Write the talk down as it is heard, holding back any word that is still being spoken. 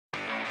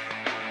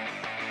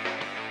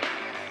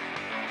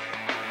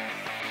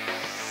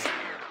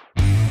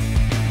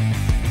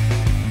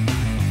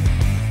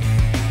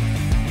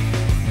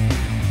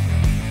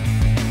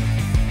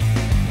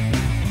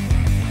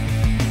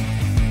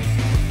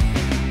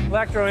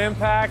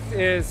Electroimpact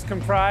is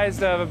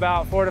comprised of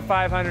about 400 to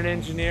 500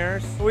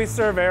 engineers. We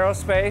serve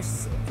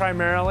aerospace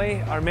primarily.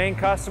 Our main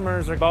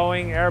customers are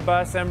Boeing,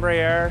 Airbus,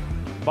 Embraer,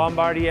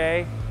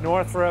 Bombardier,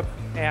 Northrop,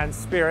 and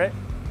Spirit.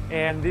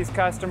 And these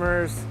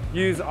customers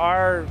use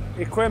our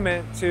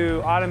equipment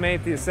to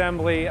automate the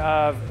assembly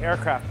of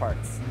aircraft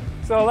parts.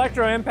 So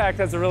Electroimpact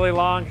has a really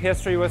long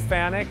history with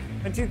FANUC.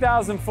 In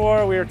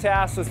 2004, we were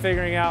tasked with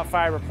figuring out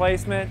fiber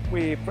placement.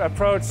 We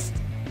approached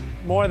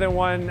more than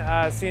one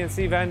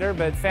CNC vendor,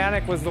 but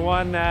FANUC was the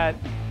one that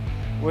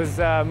was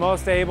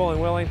most able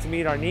and willing to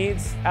meet our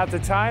needs. At the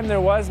time,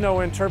 there was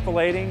no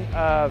interpolating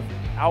of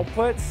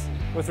outputs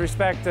with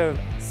respect to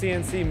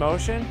CNC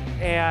motion,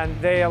 and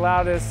they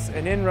allowed us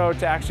an inroad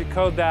to actually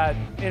code that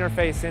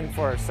interface in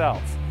for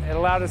ourselves. It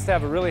allowed us to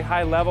have a really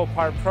high-level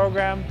part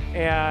program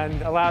and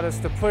allowed us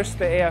to push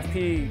the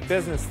AFP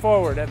business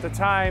forward. At the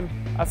time,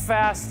 a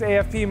fast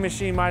AFP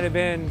machine might have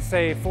been,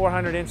 say,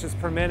 400 inches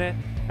per minute.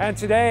 And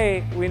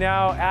today, we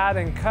now add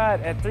and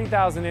cut at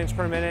 3,000 inches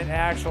per minute and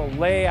actual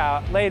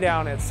lay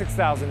down at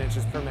 6,000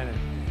 inches per minute.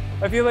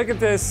 If you look at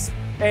this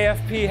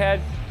AFP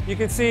head, you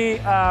can see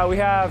we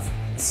have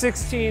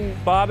 16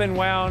 bobbin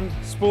wound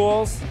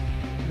spools.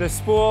 The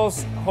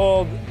spools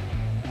hold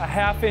a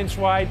half-inch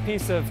wide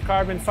piece of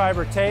carbon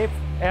fiber tape,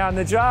 and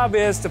the job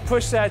is to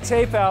push that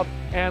tape out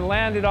and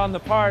land it on the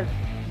part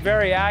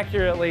very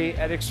accurately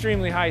at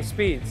extremely high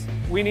speeds.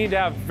 We need to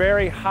have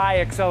very high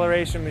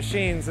acceleration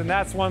machines, and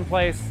that's one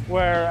place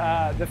where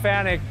the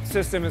FANUC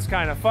system is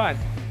kind of fun.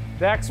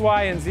 The X,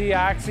 Y, and Z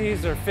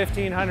axes are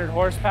 1,500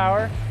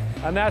 horsepower,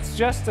 and that's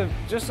just so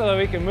that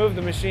we can move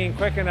the machine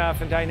quick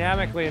enough and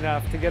dynamically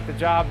enough to get the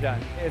job done.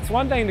 It's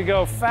one thing to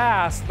go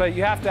fast, but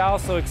you have to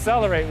also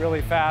accelerate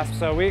really fast.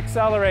 So we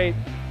accelerate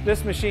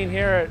this machine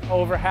here at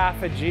over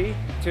half a G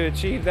to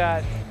achieve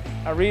that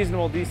a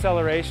reasonable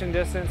deceleration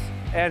distance.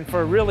 And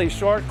for really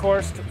short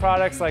course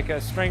products like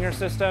a stringer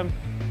system,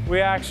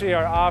 we actually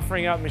are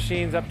offering up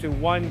machines up to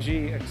 1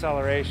 G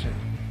acceleration.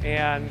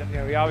 And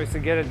we obviously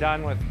get it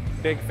done with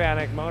big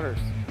FANUC motors.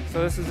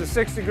 So this is a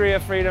 6 degree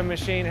of freedom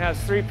machine, has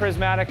 3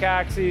 prismatic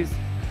axes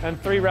and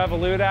 3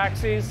 revolute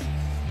axes.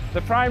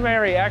 The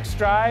primary X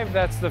drive,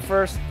 that's the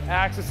first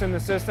axis in the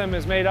system,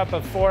 is made up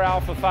of 4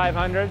 alpha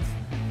 500s.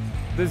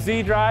 The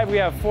Z drive, we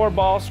have 4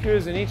 ball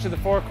screws in each of the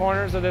 4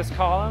 corners of this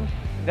column.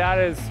 That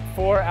is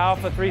 4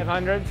 alpha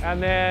 300s.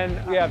 And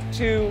then we have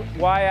 2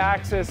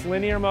 Y-axis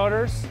linear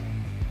motors.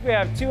 We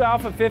have 2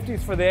 alpha 50s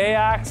for the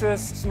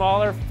A-axis,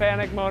 smaller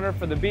FANUC motor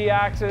for the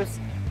B-axis,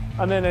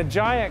 and then a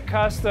giant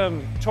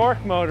custom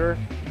torque motor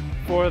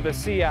for the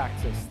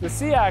C-axis. The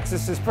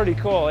C-axis is pretty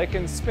cool. It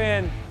can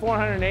spin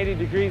 480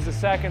 degrees a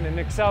second and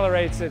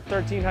accelerates at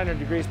 1,300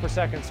 degrees per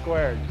second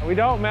squared. We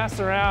don't mess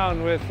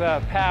around with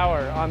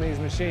power on these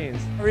machines.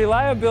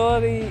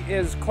 Reliability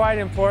is quite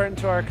important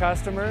to our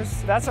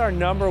customers. That's our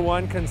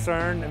 #1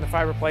 concern in the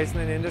fiber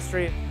placement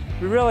industry.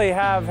 We really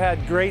have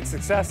had great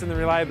success in the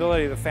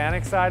reliability of the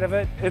FANUC side of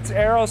it. It's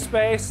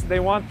aerospace. They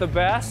want the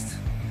best,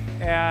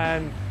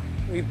 and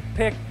we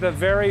pick the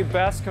very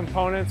best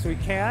components we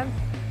can.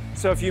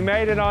 So if you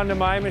made it onto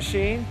my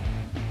machine,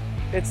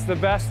 it's the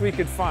best we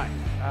could find.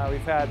 We've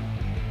had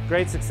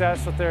great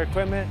success with their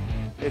equipment.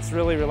 It's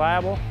really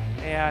reliable,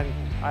 and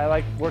I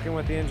like working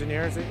with the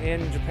engineers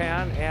in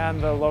Japan and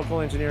the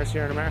local engineers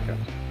here in America.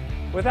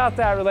 Without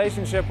that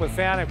relationship with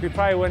FANUC, we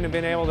probably wouldn't have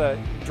been able to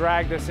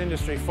drag this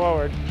industry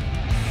forward.